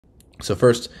So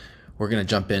first, we're going to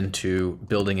jump into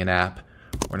building an app.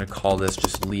 We're going to call this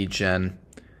just lead gen.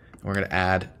 We're going to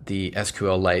add the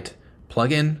SQLite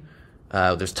plugin.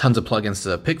 There's tons of plugins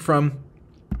to pick from.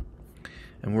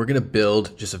 And we're going to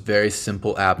build just a very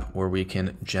simple app where we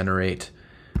can generate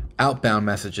outbound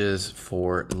messages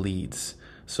for leads.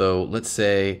 So let's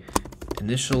say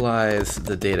initialize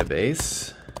the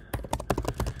database,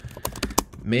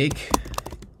 make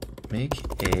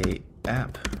a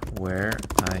app where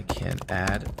I can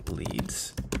add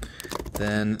leads,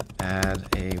 then add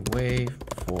a way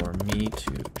for me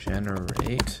to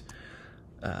generate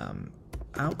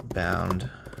outbound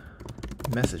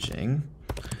messaging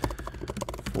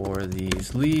for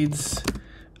these leads.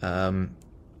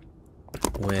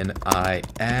 When I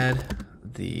add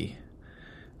the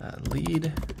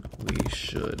lead, we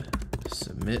should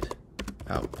submit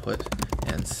output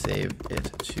and save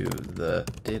it to the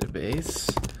database.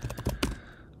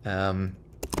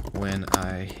 When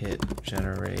I hit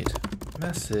generate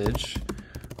message,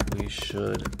 we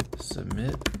should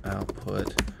submit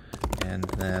output and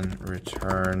then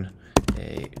return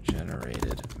a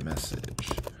generated message.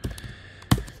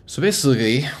 So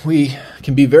basically, we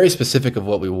can be very specific of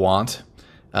what we want,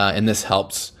 and this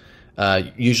helps.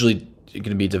 Usually going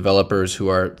to be developers who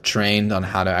are trained on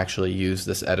how to actually use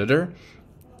this editor.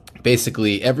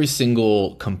 Basically, every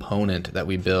single component that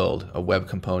we build, a web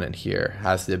component here,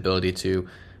 has the ability to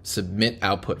submit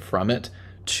output from it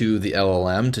to the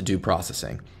LLM to do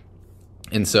processing.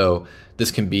 And so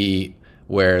this can be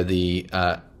where the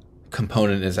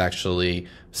component is actually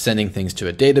sending things to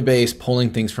a database,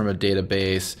 pulling things from a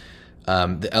database.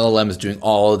 The LLM is doing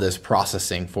all of this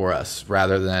processing for us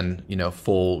rather than,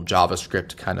 full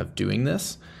JavaScript kind of doing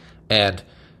this. And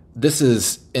this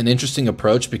is an interesting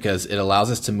approach because it allows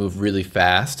us to move really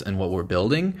fast in what we're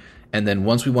building. And then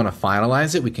once we want to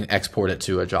finalize it, we can export it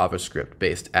to a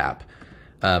JavaScript-based app.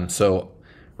 So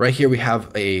right here we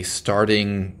have a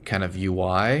starting kind of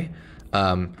UI.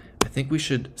 I think we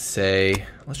should say,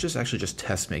 let's just actually just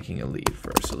test making a lead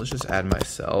first. So let's just add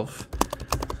myself.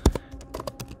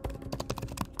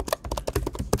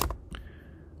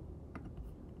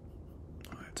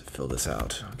 I have to fill this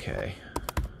out. Okay.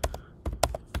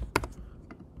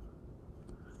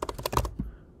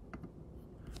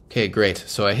 Okay, great.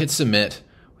 So I hit submit.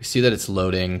 We see that it's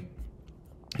loading.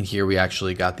 And here we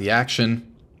actually got the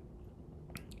action.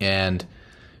 And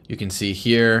you can see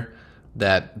here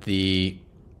that the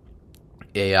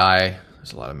AI,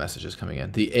 there's a lot of messages coming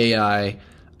in. The AI,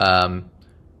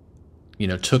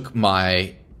 took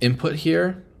my input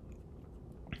here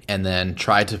and then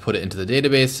tried to put it into the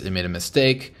database. It made a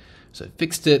mistake, so it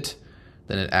fixed it.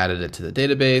 Then it added it to the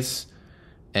database,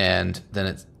 and then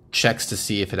it checks to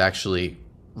see if it actually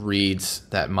reads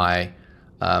that my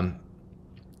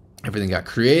everything got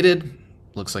created.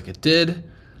 Looks like it did,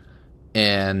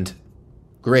 and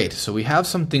great. So we have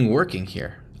something working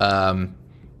here.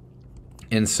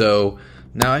 And so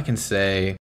now I can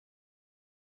say,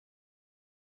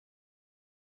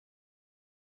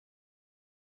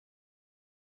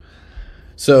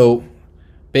 so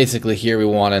basically here we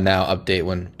want to now update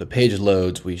when the page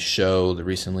loads, we show the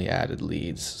recently added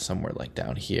leads somewhere like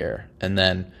down here. And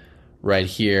then right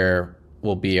here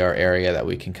will be our area that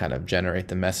we can kind of generate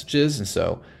the messages. And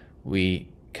so we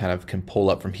kind of can pull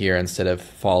up from here instead of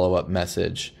follow-up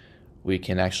message. We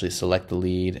can actually select the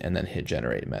lead and then hit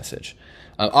generate message.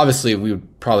 Obviously, we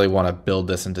would probably want to build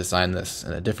this and design this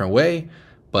in a different way,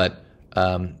 but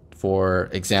for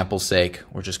example's sake,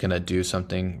 we're just going to do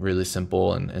something really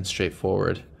simple and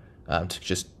straightforward to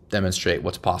just demonstrate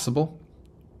what's possible.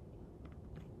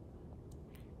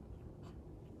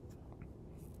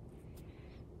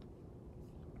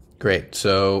 Great.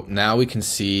 So now we can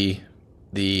see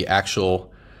the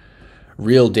actual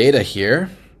real data here.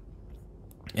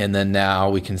 And then now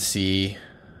we can see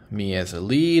me as a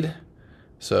lead.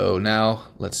 So now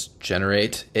let's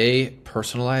generate a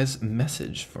personalized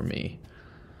message for me.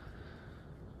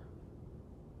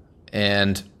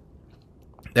 And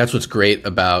that's what's great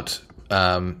about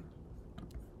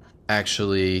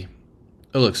actually,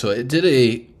 oh look, so it did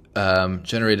a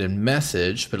generated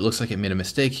message, but it looks like it made a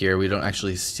mistake here. We don't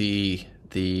actually see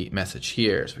the message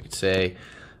here. So we could say,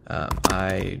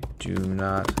 I do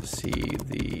not see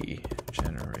the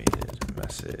generated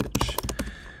message.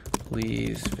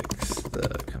 Please fix the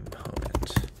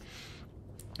component.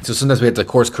 So sometimes we have to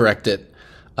course correct it.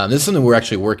 This is something we're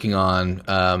actually working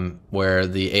on where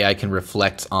the AI can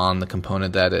reflect on the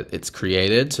component that it's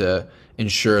created to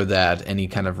ensure that any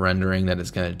kind of rendering that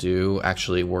it's going to do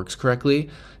actually works correctly.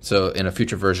 So in a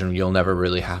future version, you'll never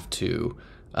really have to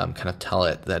kind of tell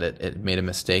it that it made a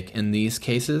mistake in these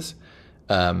cases.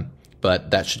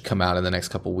 but that should come out in the next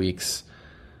couple weeks.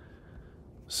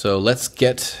 So let's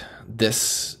get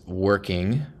this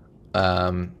working.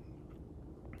 And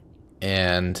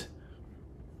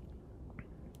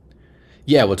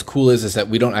yeah, what's cool is that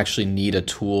we don't actually need a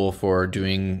tool for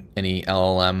doing any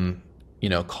LLM,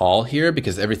 call here,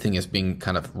 because everything is being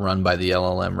kind of run by the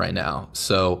LLM right now.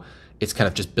 So it's kind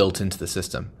of just built into the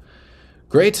system.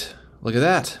 Great, look at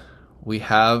that. We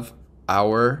have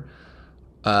our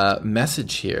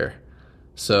message here.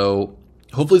 So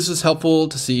hopefully this is helpful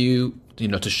to see you,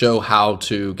 to show how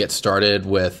to get started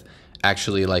with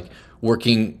actually like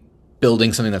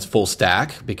building something that's full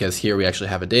stack, because here we actually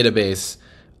have a database,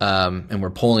 and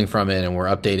we're pulling from it and we're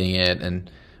updating it,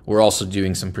 and we're also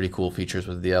doing some pretty cool features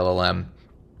with the LLM.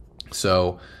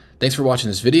 So thanks for watching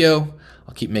this video.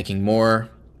 I'll keep making more.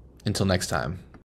 Until next time.